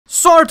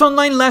Sword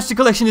Online Last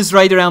Recollection is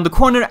right around the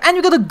corner, and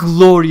we got a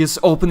glorious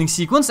opening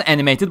sequence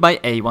animated by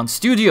A1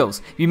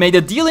 Studios. We made a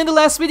deal in the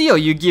last video.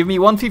 You give me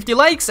 150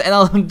 likes and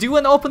I'll do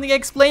an opening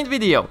explained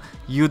video.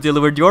 You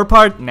delivered your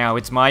part, now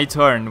it's my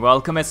turn.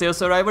 Welcome SAO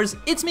survivors,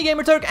 it's me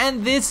Gamerturk,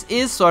 and this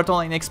is Sword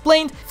Online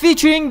Explained,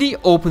 featuring the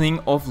opening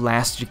of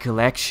Last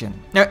Recollection.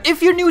 Now,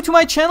 if you're new to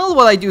my channel,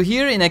 what I do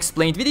here in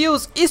explained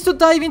videos is to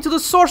dive into the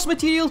source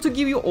material to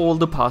give you all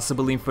the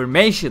possible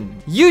information.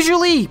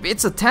 Usually,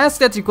 it's a task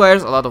that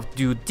requires a lot of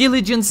due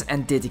diligence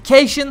and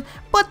dedication,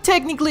 but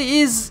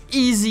technically is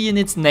easy in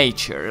its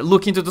nature.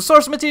 Look into the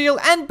source material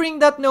and bring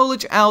that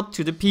knowledge out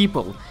to the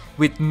people.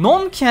 With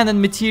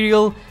non-canon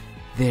material,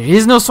 there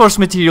is no source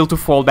material to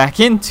fall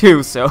back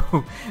into, so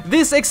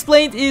this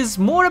explained is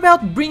more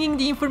about bringing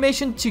the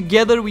information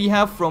together we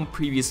have from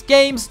previous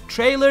games,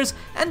 trailers,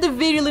 and the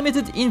very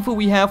limited info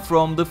we have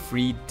from the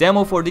free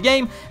demo for the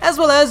game, as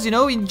well as,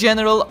 in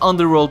general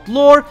Underworld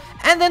lore,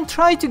 and then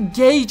try to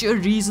gauge a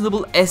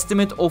reasonable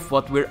estimate of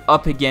what we're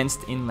up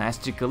against in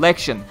Last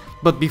Recollection.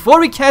 But before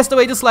we cast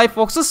away the sly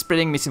foxes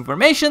spreading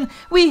misinformation,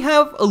 we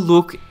have a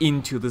look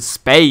into the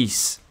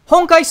space.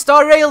 Honkai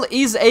Star Rail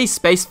is a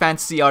space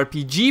fantasy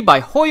RPG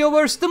by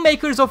HoYoverse, the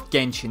makers of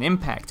Genshin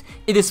Impact.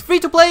 It is free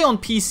to play on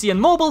PC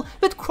and mobile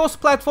with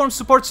cross-platform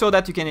support so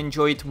that you can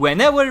enjoy it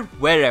whenever,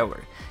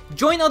 wherever.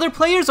 Join other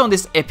players on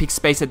this epic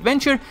space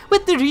adventure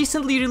with the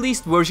recently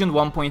released version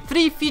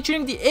 1.3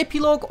 featuring the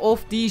epilogue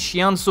of the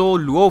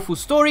Xianzhou Luofu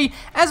story,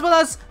 as well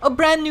as a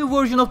brand new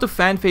version of the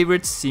fan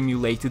favorite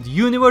Simulated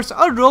Universe,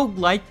 a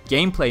roguelike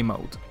gameplay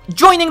mode.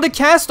 Joining the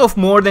cast of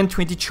more than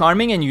 20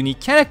 charming and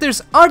unique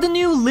characters are the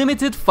new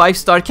limited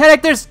 5-star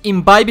characters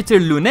Imbibitor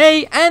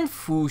Lunae and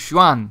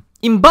Xuan.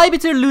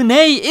 Imbibitor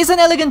Lunae is an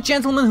elegant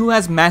gentleman who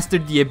has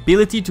mastered the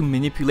ability to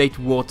manipulate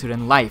water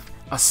and life.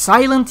 A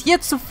silent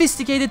yet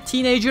sophisticated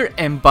teenager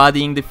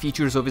embodying the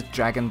features of his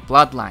dragon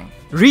bloodline.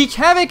 Wreak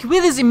havoc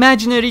with his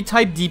imaginary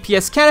type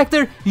DPS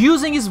character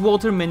using his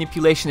water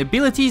manipulation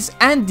abilities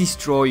and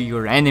destroy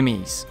your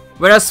enemies.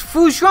 Whereas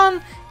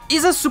Xuan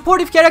is a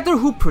supportive character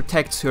who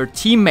protects her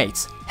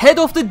teammates. Head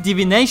of the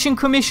Divination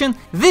Commission,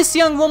 this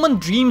young woman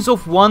dreams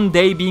of one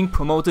day being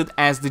promoted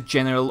as the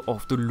general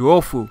of the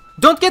Luofu.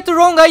 Don't get the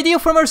wrong idea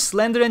from her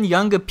slender and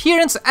young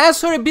appearance,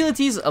 as her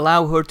abilities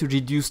allow her to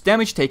reduce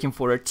damage taken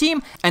for her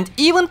team and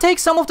even take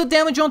some of the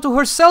damage onto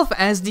herself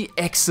as the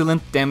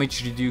excellent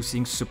damage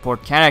reducing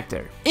support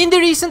character. In the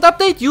recent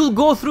update, you'll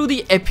go through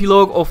the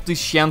epilogue of the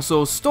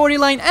Xianzhou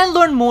storyline and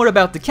learn more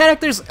about the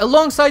characters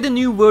alongside a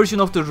new version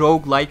of the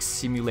roguelike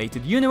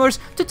Simulated Universe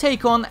to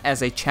take on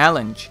as a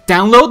challenge.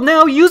 Download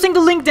now using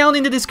the link down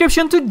in the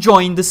description to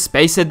join the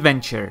space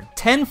adventure.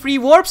 10 free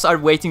warps are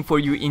waiting for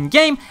you in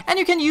game, and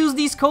you can use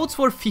these codes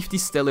for 50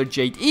 Stellar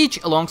Jade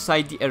each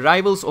alongside the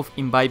arrivals of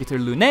Imbibitor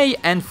Lunae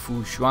and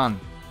Xuan.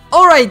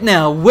 Alright,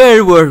 now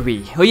where were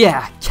we? Oh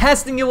yeah,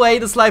 casting away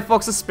the sly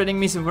foxes spreading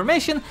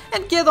misinformation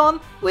and get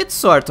on with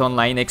Sword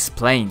Online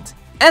Explained.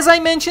 As I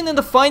mentioned in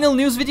the final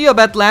news video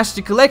about Last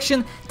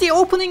Recollection, the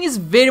opening is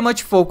very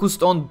much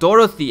focused on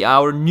Dorothy,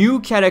 our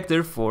new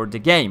character for the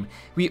game.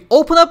 We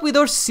open up with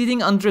her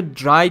sitting under a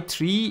dry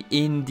tree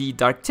in the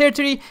Dark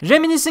Territory,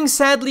 reminiscing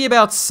sadly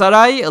about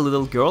Sarai, a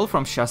little girl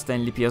from Shasta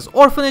and Lipia's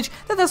orphanage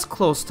that has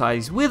close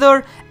ties with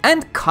her,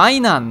 and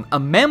Kainan, a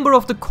member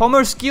of the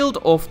Commerce Guild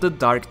of the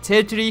Dark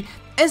Territory,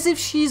 as if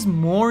she's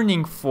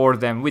mourning for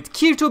them, with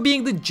Kirito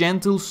being the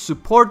gentle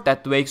support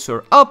that wakes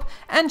her up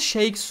and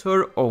shakes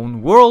her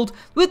own world,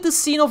 with the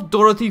scene of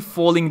Dorothy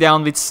falling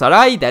down with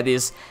Sarai that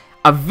is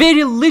a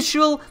very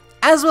literal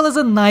as well as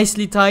a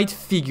nicely tied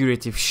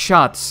figurative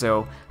shot,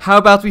 so how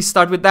about we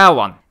start with that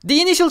one? The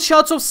initial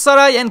shots of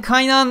Sarai and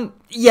Kainan,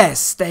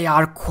 yes, they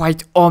are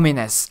quite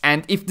ominous,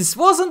 and if this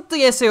wasn't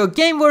the SAO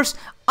Gameverse,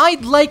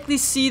 I'd likely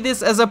see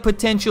this as a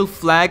potential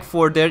flag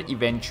for their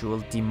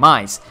eventual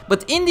demise.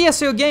 But in the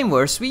SAO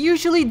Gameverse, we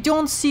usually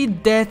don't see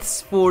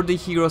deaths for the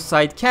hero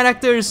side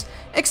characters,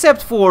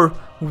 except for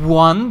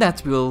one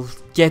that we'll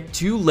get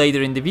to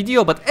later in the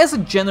video, but as a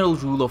general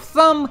rule of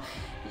thumb,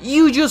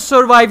 Eugeo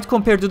survived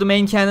compared to the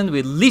main canon.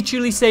 We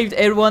literally saved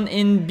everyone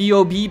in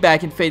BOB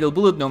back in Fatal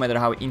Bullet, no matter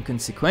how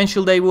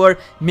inconsequential they were.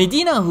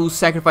 Medina, who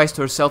sacrificed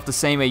herself the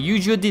same way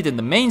Eugeo did in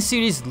the main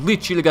series,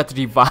 literally got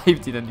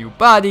revived in a new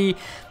body.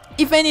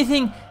 If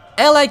anything,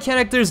 ally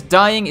characters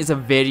dying is a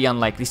very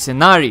unlikely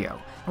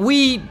scenario.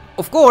 We,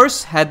 of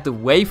course, had the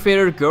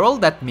Wayfarer girl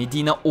that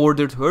Medina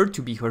ordered her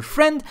to be her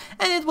friend,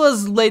 and it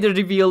was later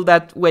revealed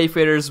that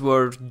Wayfarers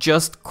were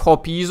just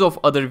copies of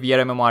other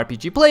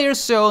VRMMORPG players,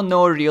 so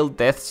no real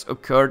deaths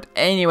occurred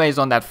anyways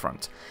on that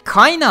front.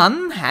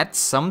 Kainan had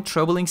some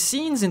troubling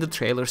scenes in the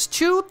trailers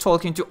too,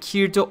 talking to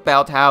Kirito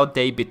about how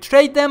they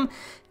betrayed them,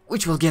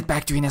 which we'll get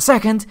back to in a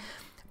second,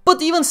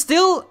 but even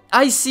still,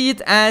 I see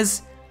it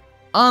as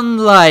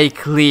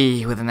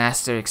unlikely with an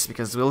asterisk,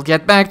 because we'll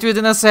get back to it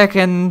in a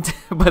second.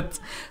 But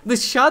the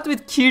shot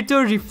with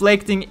Kirito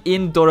reflecting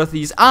in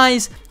Dorothy's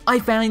eyes, I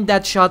find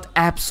that shot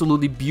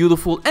absolutely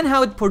beautiful, and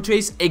how it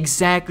portrays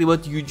exactly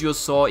what Eugeo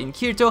saw in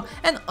Kirito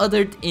and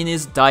uttered in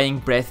his dying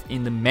breath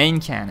in the main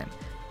canon.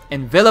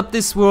 Envelop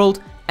this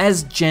world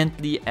as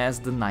gently as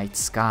the night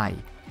sky.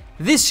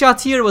 This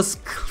shot here was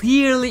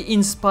clearly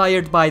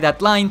inspired by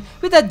that line,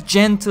 with that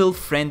gentle,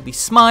 friendly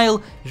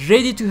smile,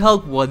 ready to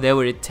help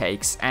whatever it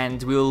takes,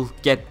 and we'll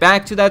get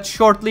back to that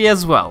shortly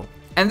as well.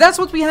 And that's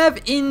what we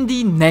have in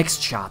the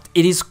next shot.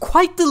 It is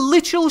quite the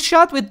literal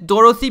shot, with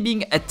Dorothy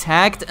being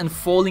attacked and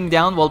falling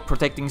down while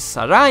protecting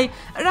Sarai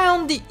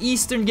around the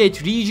Eastern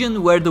Gate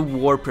region where the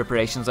war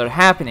preparations are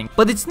happening.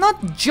 But it's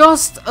not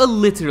just a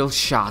literal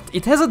shot,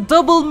 it has a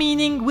double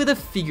meaning with a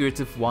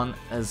figurative one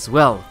as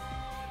well.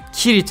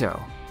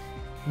 Kirito.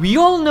 We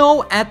all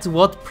know at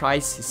what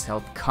price his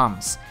help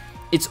comes.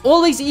 It's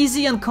always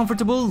easy and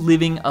comfortable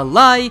living a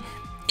lie.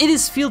 It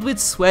is filled with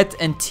sweat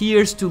and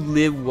tears to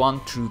live one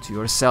true to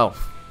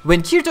yourself.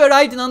 When Kirito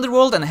arrived in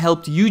Underworld and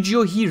helped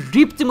Eugeo, he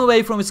ripped him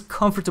away from his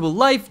comfortable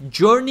life,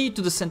 journeyed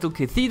to the Central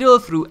Cathedral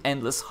through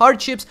endless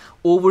hardships,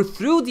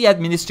 overthrew the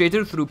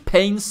administrator through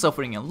pain,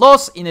 suffering and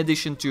loss, in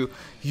addition to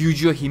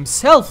Eugeo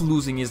himself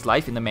losing his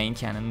life in the main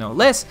canon no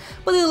less,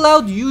 but it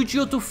allowed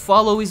Eugeo to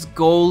follow his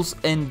goals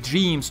and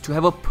dreams, to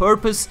have a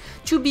purpose,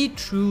 to be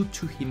true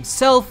to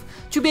himself,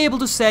 to be able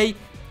to say,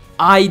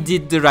 I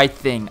did the right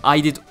thing,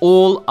 I did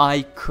all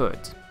I could.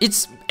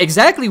 It's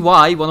exactly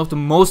why one of the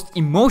most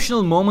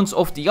emotional moments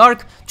of the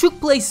arc took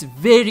place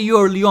very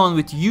early on,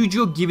 with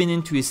Eugeo giving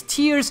in to his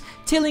tears,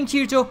 telling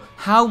Kirito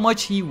how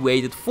much he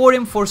waited for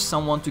him, for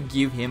someone to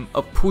give him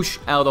a push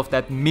out of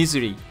that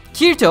misery.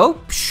 Kirito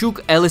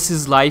shook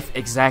Alice's life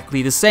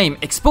exactly the same,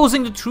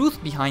 exposing the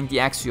truth behind the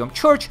Axiom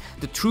Church,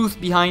 the truth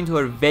behind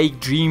her vague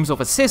dreams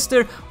of a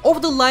sister,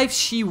 of the life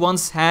she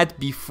once had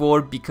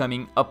before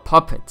becoming a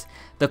puppet.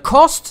 The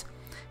cost?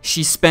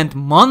 She spent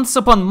months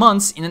upon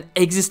months in an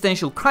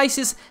existential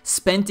crisis,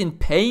 spent in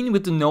pain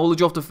with the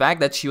knowledge of the fact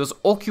that she was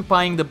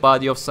occupying the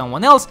body of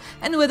someone else,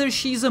 and whether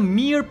she's a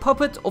mere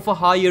puppet of a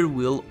higher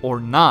will or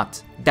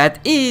not. That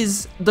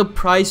is the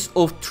price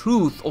of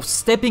truth, of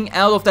stepping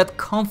out of that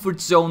comfort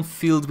zone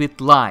filled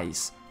with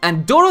lies.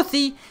 And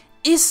Dorothy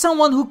is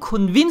someone who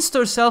convinced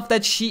herself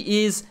that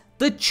she is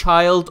the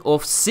child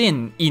of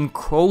sin, in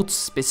quotes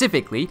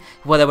specifically.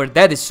 Whatever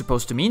that is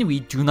supposed to mean, we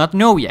do not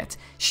know yet.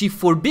 She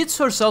forbids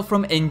herself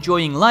from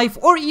enjoying life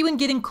or even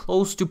getting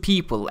close to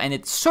people, and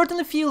it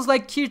certainly feels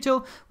like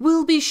Kirito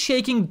will be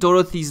shaking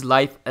Dorothy's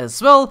life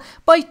as well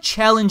by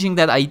challenging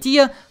that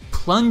idea,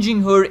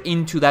 plunging her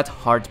into that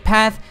hard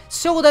path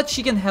so that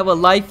she can have a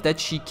life that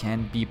she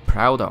can be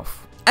proud of.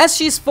 As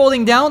she's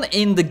falling down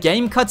in the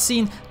game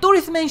cutscene,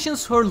 Dorothy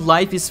mentions her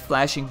life is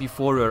flashing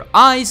before her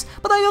eyes,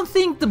 but I don't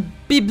think the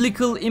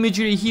biblical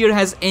imagery here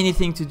has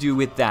anything to do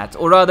with that,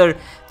 or rather,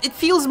 it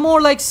feels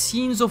more like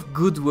scenes of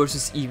good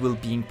versus evil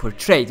being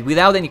portrayed.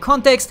 Without any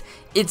context,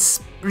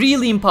 it's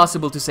really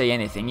impossible to say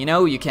anything, you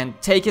know? You can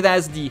take it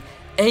as the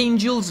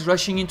angels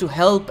rushing in to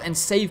help and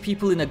save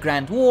people in a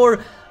grand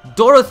war,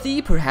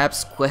 Dorothy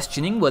perhaps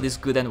questioning what is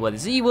good and what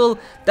is evil,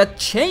 that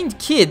chained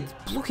kid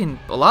looking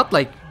a lot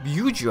like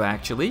Eugeo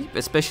actually,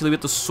 especially with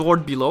the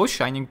sword below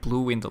shining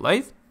blue in the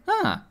light.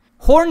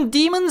 Horned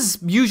demons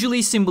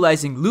usually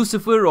symbolizing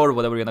Lucifer or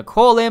whatever you're gonna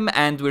call him,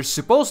 and we're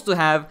supposed to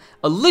have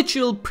a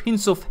literal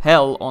Prince of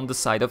Hell on the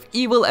side of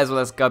evil, as well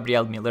as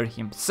Gabriel Miller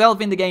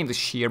himself in the game, the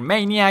sheer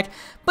maniac.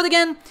 But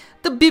again,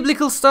 the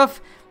biblical stuff,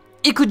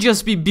 it could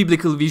just be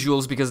biblical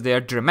visuals because they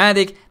are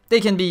dramatic. They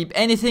can be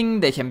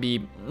anything, they can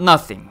be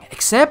nothing,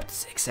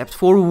 except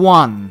for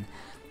one.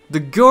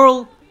 The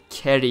girl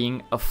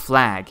carrying a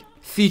flag,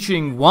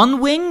 featuring one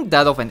wing,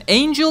 that of an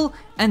angel,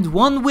 and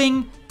one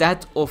wing,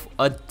 that of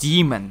a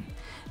demon.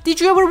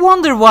 Did you ever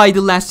wonder why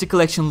the last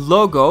Recollection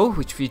logo,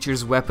 which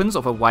features weapons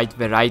of a wide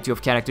variety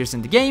of characters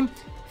in the game,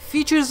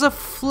 features a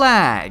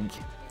flag?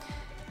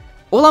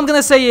 All I'm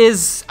gonna say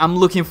is, I'm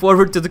looking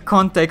forward to the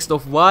context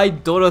of why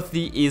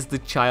Dorothy is the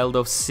child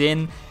of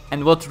sin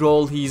and what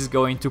role he's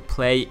going to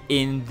play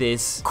in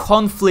this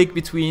conflict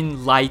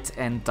between light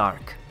and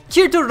dark.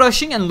 Kirito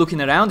rushing and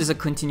looking around is a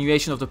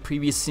continuation of the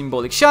previous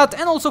symbolic shot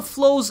and also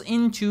flows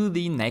into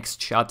the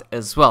next shot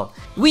as well.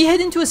 We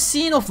head into a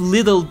scene of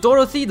little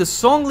Dorothy, the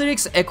song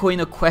lyrics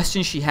echoing a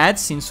question she had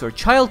since her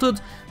childhood.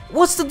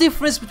 What's the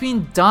difference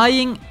between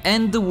dying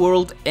and the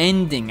world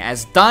ending,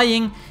 as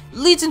dying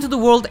leads into the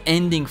world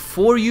ending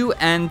for you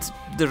and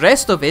the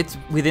rest of it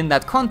within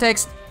that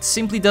context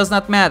simply does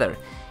not matter.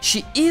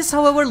 She is,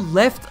 however,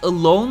 left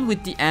alone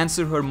with the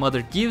answer her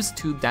mother gives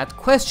to that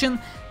question,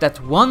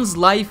 that one's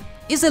life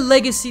is a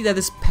legacy that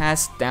is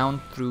passed down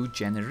through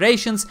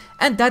generations,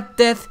 and that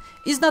death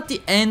is not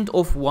the end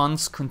of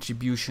one's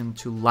contribution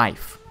to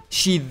life.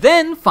 She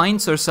then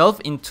finds herself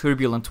in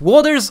turbulent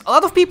waters. A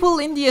lot of people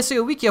in the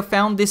SAO Wiki have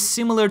found this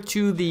similar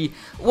to the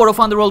War of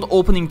Underworld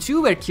Opening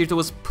 2, where Kirito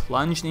was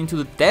plunged into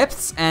the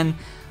depths, and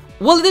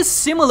while it is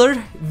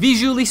similar,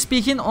 visually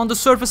speaking, on the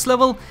surface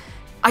level,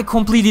 I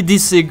completely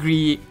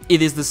disagree.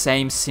 It is the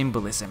same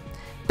symbolism.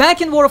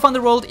 Back in War of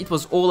Underworld, it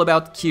was all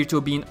about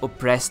Kirito being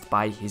oppressed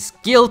by his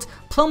guilt,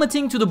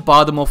 plummeting to the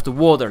bottom of the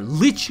water,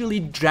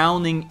 literally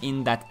drowning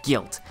in that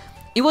guilt.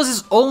 It was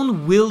his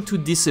own will to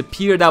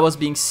disappear that was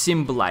being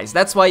symbolized.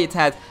 That's why it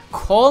had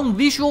calm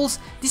visuals,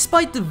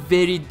 despite the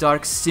very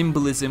dark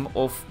symbolism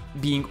of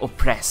being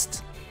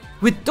oppressed.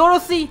 With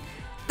Dorothy,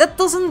 that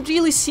doesn't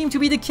really seem to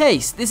be the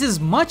case. This is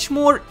much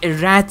more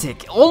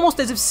erratic, almost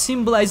as if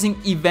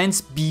symbolizing events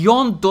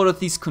beyond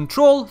Dorothy's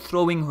control,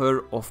 throwing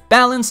her off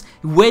balance,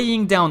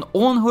 weighing down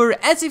on her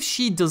as if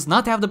she does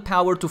not have the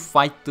power to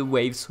fight the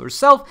waves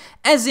herself,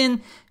 as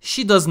in,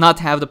 she does not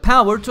have the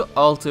power to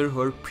alter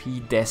her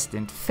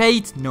predestined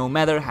fate, no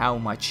matter how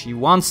much she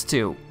wants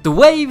to. The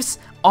waves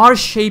are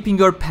shaping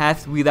her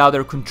path without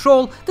her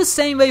control, the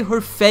same way her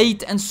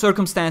fate and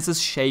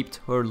circumstances shaped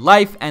her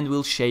life and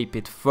will shape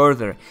it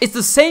further. It's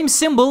the same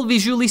symbol,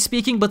 visually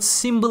speaking, but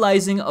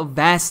symbolizing a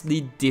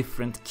vastly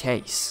different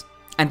case.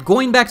 And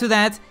going back to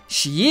that,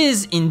 she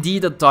is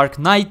indeed a Dark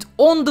Knight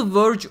on the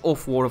verge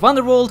of War of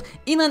Underworld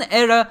in an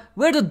era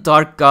where the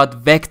Dark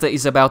God Vecta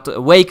is about to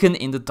awaken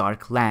in the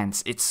Dark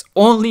Lands. It's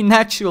only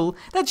natural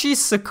that she's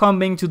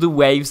succumbing to the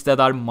waves that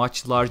are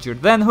much larger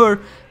than her,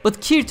 but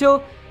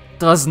Kirito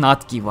does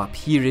not give up.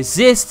 He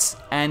resists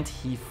and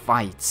he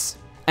fights.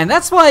 And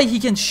that's why he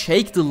can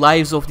shake the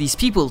lives of these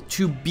people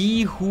to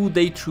be who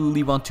they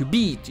truly want to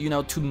be,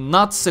 to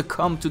not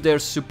succumb to their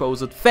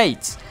supposed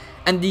fates.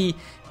 And the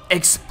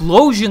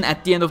explosion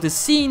at the end of the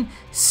scene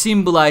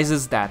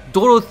symbolizes that,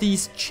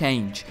 Dorothy's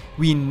change.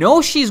 We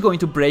know she's going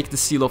to break the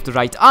seal of the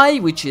right eye,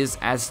 which is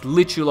as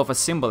literal of a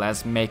symbol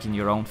as making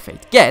your own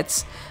fate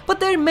gets, but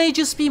there may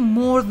just be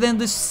more than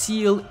the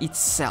seal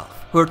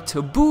itself. Her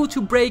taboo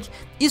to break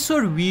is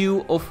her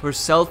view of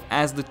herself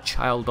as the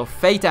child of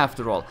fate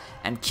after all,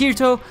 and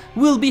Kirito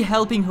will be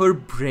helping her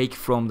break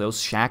from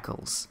those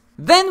shackles.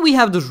 Then we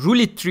have the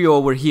Rulit trio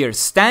over here,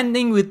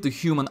 standing with the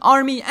human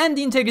army and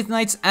the Integrity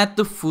Knights at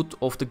the foot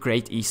of the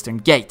Great Eastern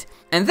Gate.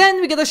 And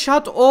then we get a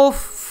shot of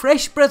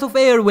fresh breath of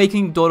air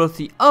waking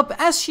Dorothy up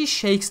as she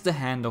shakes the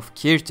hand of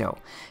Kirito.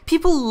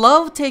 People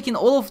love taking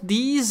all of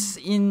these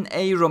in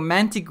a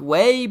romantic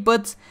way,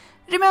 but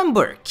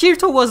remember,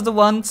 Kirito was the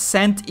one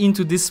sent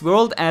into this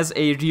world as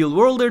a real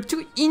worlder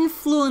to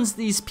influence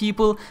these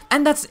people,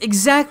 and that's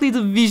exactly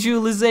the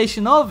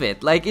visualization of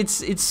it. Like,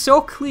 it's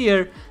so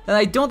clear that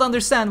I don't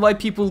understand why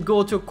people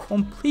go to a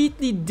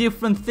completely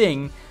different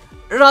thing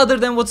rather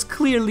than what's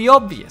clearly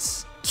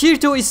obvious.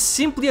 Kirito is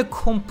simply a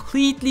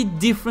completely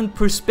different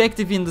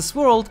perspective in this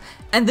world,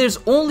 and there's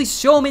only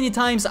so many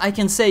times I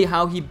can say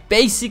how he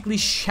basically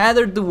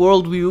shattered the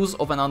worldviews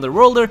of an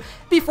underworlder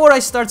before I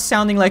start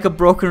sounding like a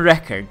broken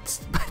record.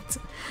 But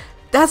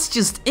that's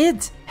just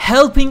it.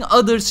 Helping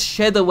others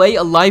shed away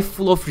a life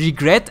full of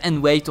regret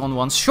and weight on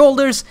one's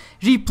shoulders,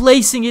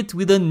 replacing it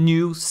with a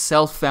new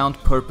self-found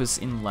purpose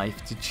in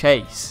life to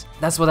chase.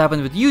 That's what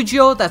happened with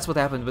Eugeo, that's what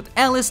happened with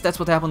Alice, that's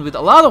what happened with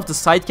a lot of the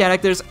side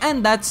characters,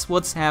 and that's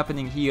what's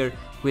happening here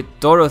with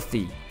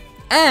Dorothy.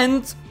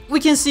 And we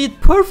can see it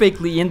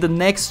perfectly in the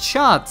next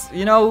shot.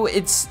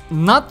 It's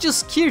not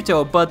just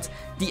Kirito, but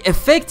the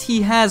effect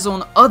he has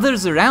on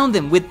others around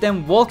him, with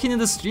them walking in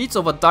the streets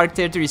of a Dark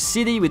Territory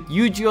city with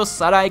Eugeo,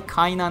 Sarai,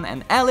 Kainan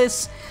and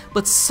Alice,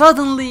 but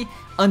suddenly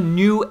a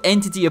new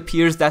entity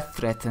appears that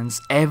threatens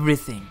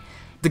everything.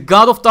 The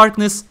God of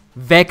Darkness,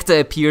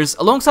 Vecta, appears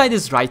alongside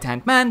his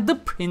right-hand man, the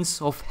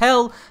Prince of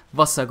Hell,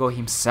 Wasago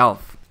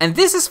himself. And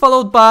this is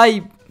followed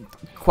by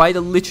quite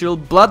a literal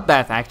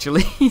bloodbath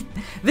actually.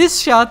 This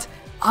shot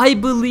I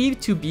believe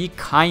to be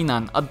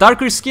Kainan, a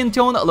darker skin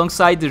tone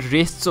alongside the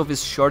wrists of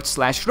his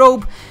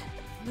short/robe.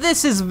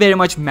 This is very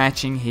much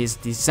matching his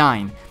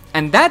design.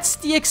 And that's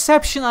the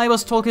exception I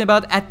was talking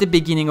about at the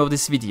beginning of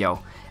this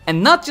video.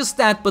 And not just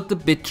that, but the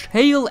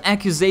betrayal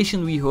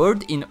accusation we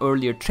heard in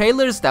earlier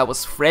trailers that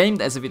was framed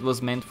as if it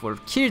was meant for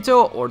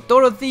Kirito or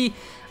Dorothy,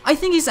 I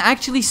think he's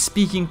actually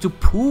speaking to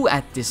PoH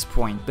at this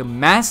point, the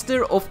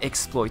master of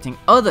exploiting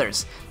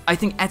others. I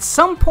think at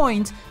some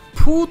point,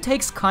 PoH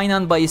takes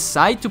Kainan by his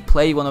side to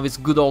play one of his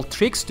good old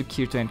tricks to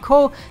Kirito and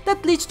Co.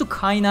 that leads to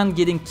Kainan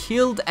getting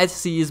killed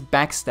as he is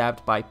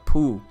backstabbed by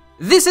PoH.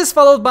 This is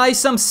followed by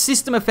some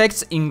system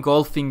effects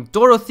engulfing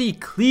Dorothy.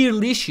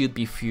 Clearly she'd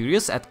be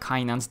furious at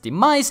Kainan's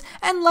demise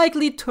and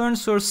likely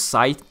turns her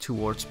sight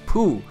towards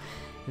PoH.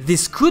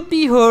 This could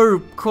be her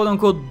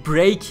quote-unquote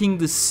breaking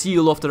the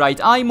seal of the right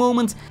eye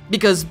moment,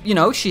 because,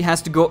 she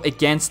has to go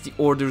against the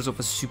orders of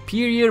a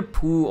superior,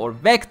 PoH or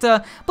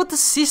Vecta, but the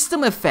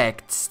system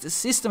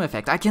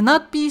effect, I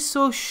cannot be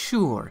so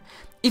sure.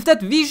 If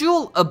that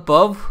visual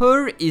above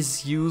her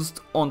is used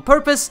on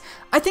purpose,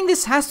 I think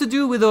this has to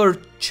do with her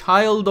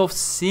child of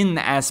sin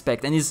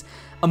aspect and is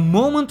a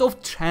moment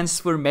of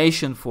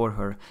transformation for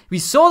her. We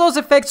saw those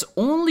effects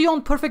only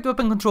on perfect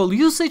weapon control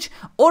usage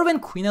or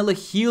when Quinella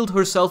healed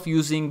herself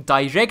using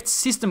direct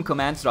system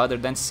commands rather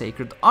than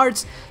sacred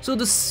arts, so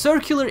the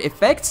circular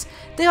effects,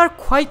 they are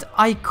quite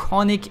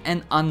iconic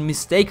and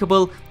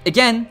unmistakable,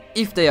 again,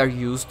 if they are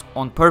used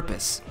on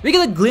purpose. We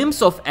get a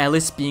glimpse of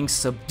Alice being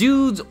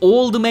subdued,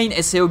 all the main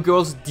SAO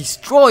girls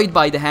destroyed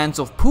by the hands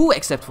of PoH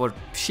except for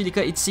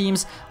Shilika it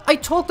seems. I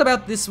talked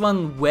about this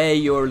one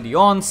way early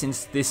on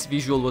since this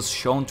visual was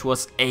shown to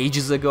us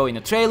ages ago in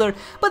a trailer,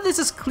 but this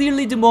is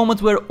clearly the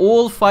moment where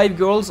all 5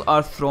 girls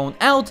are thrown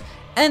out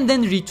and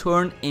then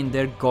return in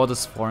their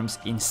goddess forms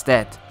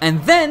instead.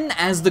 And then,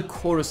 as the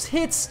chorus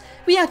hits,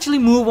 we actually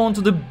move on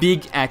to the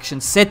big action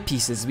set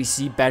pieces. We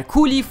see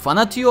Berkuli,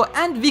 Fanatio,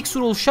 and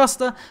Vixurul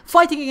Shasta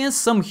fighting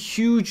against some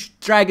huge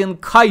dragon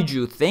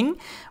kaiju thing,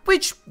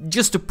 which,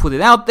 just to put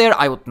it out there,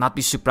 I would not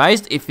be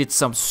surprised if it's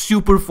some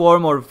super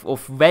form of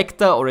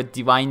Vecta or a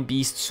divine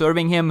beast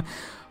serving him.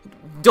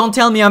 Don't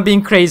tell me I'm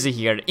being crazy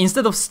here.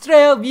 Instead of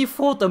Strea, we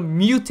fought a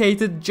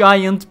mutated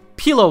giant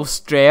Pillow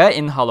Strea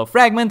in Hollow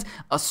Fragment,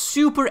 a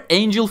super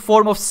angel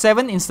form of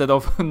 7 instead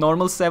of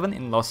normal 7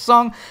 in Lost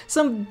Song,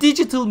 some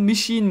digital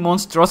machine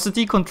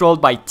monstrosity controlled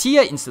by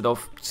Tia instead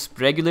of just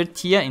regular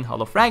Tia in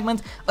Hollow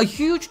Fragment, a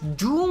huge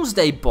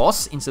doomsday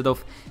boss instead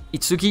of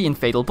Itsuki in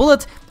Fatal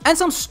Bullet, and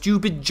some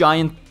stupid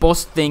giant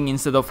boss thing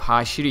instead of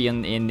Hashiri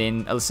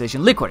in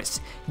Alicization Licorice.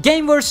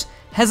 Gameverse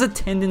has a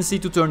tendency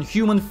to turn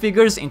human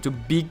figures into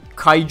big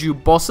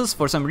kaiju bosses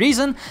for some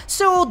reason,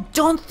 so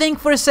don't think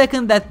for a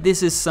second that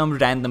this is some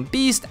random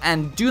beast,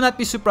 and do not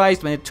be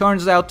surprised when it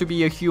turns out to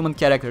be a human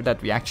character that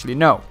we actually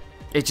know.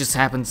 It just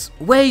happens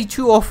way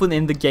too often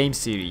in the game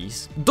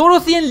series.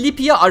 Dorothy and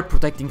Lipia are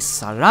protecting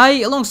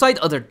Sarai alongside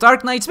other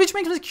Dark Knights, which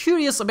makes me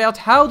curious about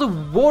how the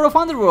War of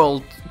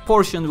Underworld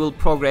portion will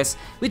progress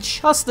with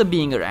Shasta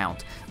being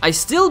around. I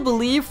still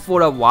believe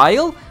for a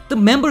while the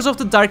members of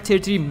the Dark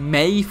Territory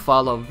may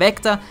follow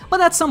Vecta,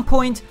 but at some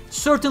point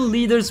certain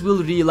leaders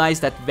will realize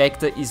that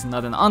Vecta is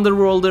not an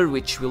underworlder,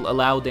 which will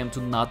allow them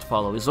to not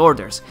follow his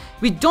orders.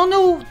 We don't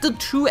know the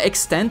true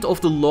extent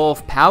of the law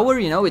of power,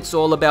 you know, it's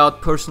all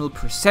about personal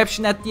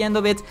perception at the end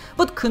of it,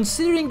 but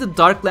considering the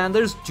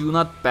Darklanders do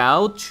not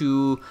bow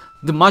to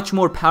the much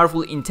more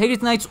powerful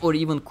Integrity Knights or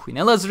even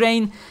Quinella's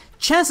reign,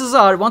 chances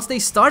are, once they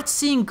start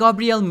seeing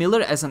Gabrielle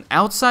Miller as an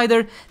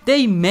outsider,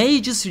 they may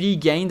just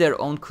regain their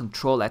own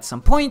control at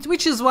some point,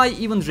 which is why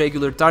even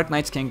regular Dark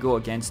Knights can go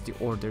against the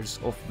orders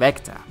of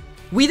Vecta.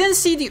 We then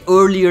see the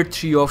earlier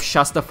trio of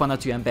Shasta,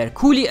 Fanatio, and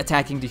Berkuli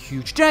attacking the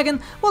huge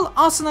dragon, while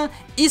Asuna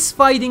is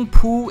fighting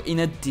Pooh in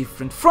a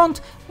different front,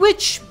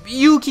 which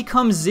Yuki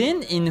comes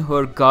in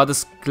her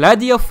goddess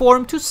Gladia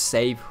form to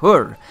save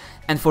her.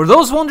 And for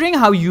those wondering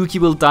how Yuki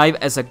will dive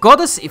as a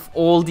goddess if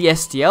all the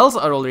STLs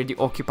are already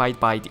occupied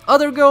by the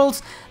other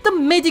girls, the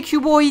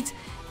Medicuboid,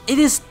 it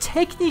is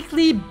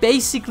technically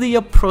basically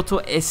a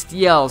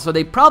proto-STL, so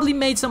they probably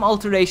made some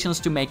alterations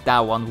to make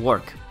that one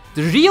work.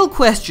 The real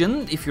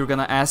question, if you're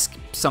gonna ask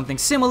something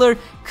similar,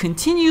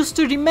 continues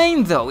to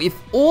remain though. If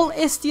all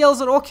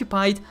STLs are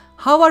occupied,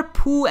 how are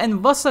Pooh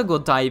and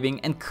Wasago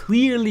diving and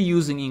clearly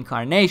using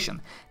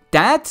Incarnation?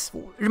 That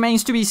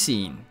remains to be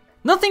seen.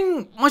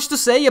 Nothing much to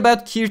say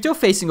about Kirito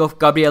facing off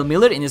Gabrielle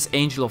Miller in his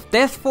Angel of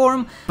Death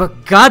form,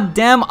 but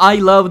goddamn I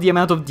love the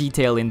amount of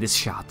detail in this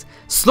shot.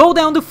 Slow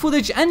down the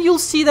footage and you'll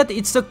see that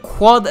it's a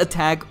quad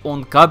attack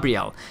on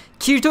Gabrielle.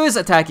 Kirito is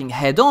attacking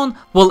head on,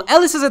 while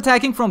Alice is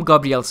attacking from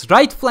Gabrielle's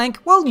right flank,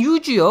 while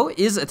Eugeo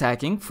is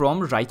attacking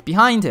from right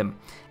behind him.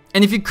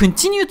 And if you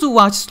continue to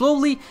watch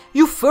slowly,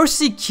 you first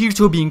see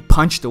Kirito being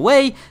punched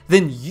away,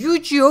 then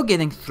Eugeo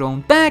getting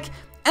thrown back,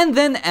 and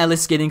then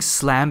Alice getting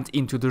slammed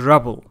into the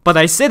rubble. But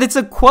I said it's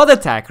a quad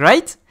attack,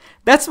 right?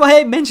 That's why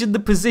I mentioned the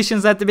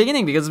positions at the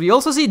beginning, because we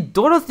also see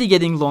Dorothy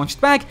getting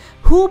launched back,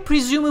 who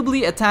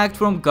presumably attacked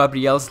from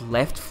Gabrielle's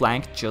left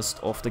flank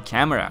just off the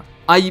camera.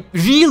 I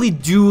really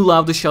do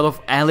love the shot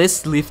of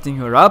Alice lifting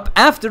her up.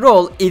 After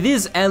all, it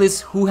is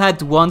Alice who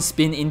had one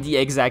spin in the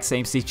exact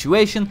same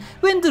situation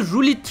when the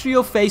Rulit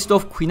trio faced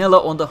off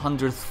Quinella on the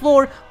 100th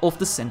floor of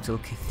the Central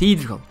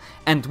Cathedral.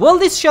 And while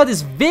this shot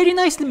is very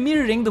nicely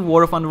mirroring the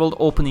War of Underworld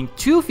Opening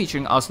 2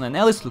 featuring Asuna and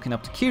Alice looking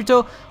up to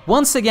Kirito,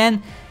 once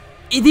again,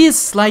 it is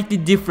slightly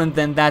different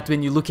than that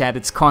when you look at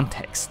its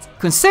context.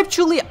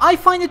 Conceptually, I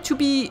find it to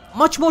be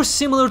much more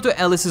similar to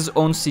Alice's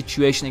own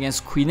situation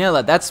against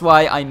Quinella. That's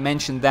why I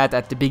mentioned that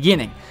at the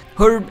beginning.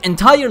 Her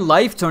entire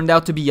life turned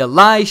out to be a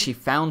lie. She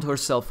found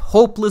herself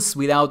hopeless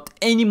without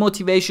any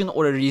motivation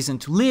or a reason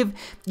to live.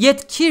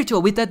 Yet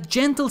Kirito, with that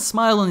gentle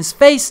smile on his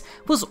face,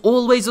 was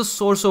always a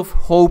source of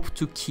hope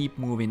to keep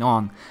moving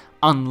on.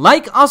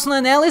 Unlike Asuna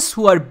and Alice,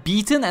 who are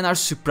beaten and are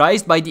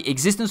surprised by the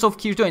existence of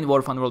Kirito in War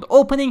of Underworld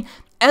Opening,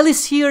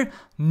 Alice here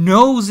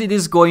knows it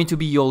is going to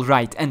be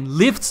alright and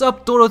lifts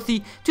up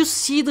Dorothy to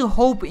see the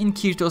hope in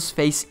Kirito's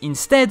face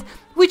instead,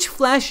 which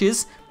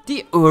flashes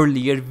the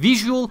earlier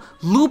visual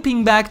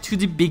looping back to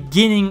the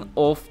beginning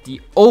of the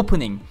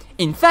opening.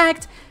 In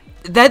fact,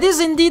 that is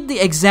indeed the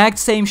exact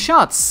same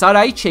shot,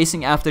 Sarai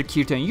chasing after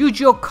Kirito and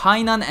Eugeo,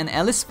 Kainan and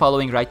Alice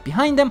following right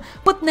behind them,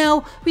 but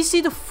now we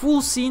see the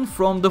full scene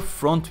from the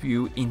front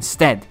view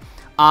instead.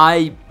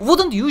 I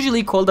wouldn't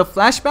usually call the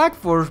flashback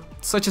for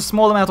such a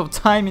small amount of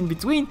time in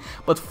between,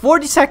 but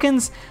 40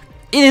 seconds,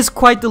 it is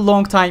quite a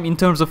long time in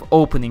terms of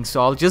opening,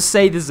 so I'll just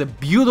say this is a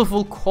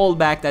beautiful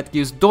callback that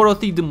gives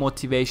Dorothy the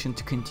motivation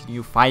to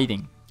continue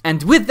fighting.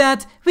 And with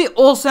that, we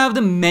also have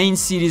the main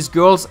series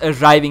girls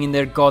arriving in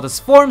their goddess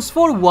forms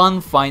for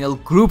one final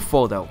group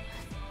photo.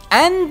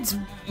 And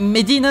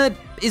Medina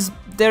is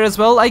there as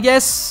well, I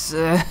guess.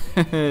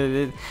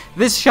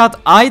 This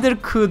shot either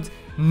could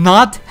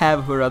not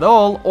have her at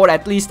all, or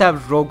at least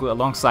have Rogu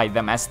alongside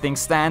them. As things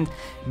stand,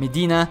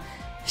 Medina,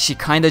 she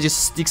kinda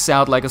just sticks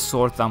out like a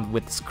sore thumb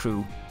with this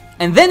crew.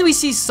 And then we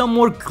see some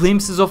more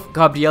glimpses of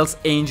Gabrielle's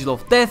Angel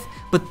of Death,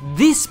 but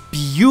this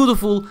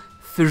beautiful,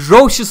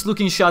 ferocious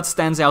looking shot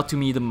stands out to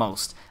me the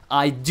most.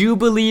 I do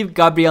believe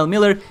Gabrielle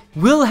Miller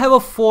will have a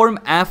form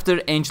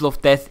after Angel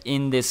of Death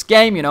in this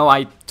game. You know,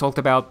 I talked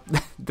about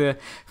the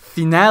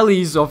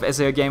finales of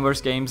SAO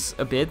Gameverse games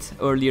a bit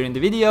earlier in the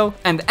video.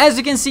 And as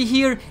you can see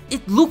here,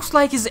 it looks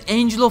like his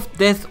Angel of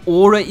Death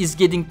aura is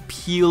getting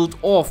peeled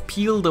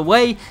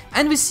away,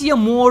 and we see a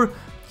more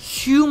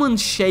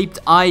human-shaped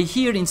eye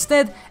here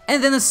instead,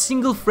 and then a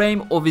single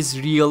frame of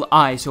his real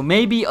eye. So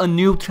maybe a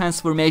new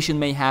transformation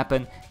may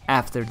happen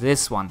after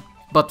this one.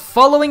 But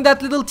following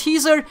that little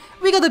teaser,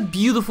 we got a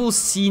beautiful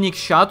scenic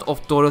shot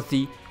of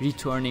Dorothy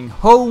returning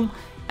home,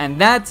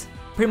 and that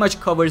pretty much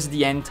covers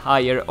the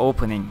entire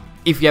opening.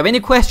 If you have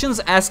any questions,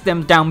 ask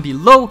them down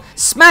below,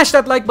 smash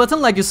that like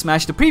button like you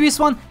smashed the previous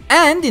one,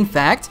 and in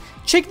fact,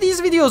 check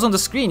these videos on the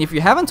screen if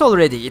you haven't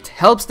already. It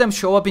helps them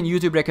show up in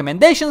YouTube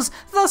recommendations,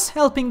 thus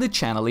helping the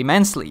channel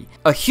immensely.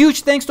 A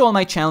huge thanks to all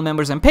my channel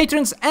members and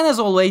patrons, and as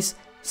always,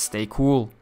 stay cool.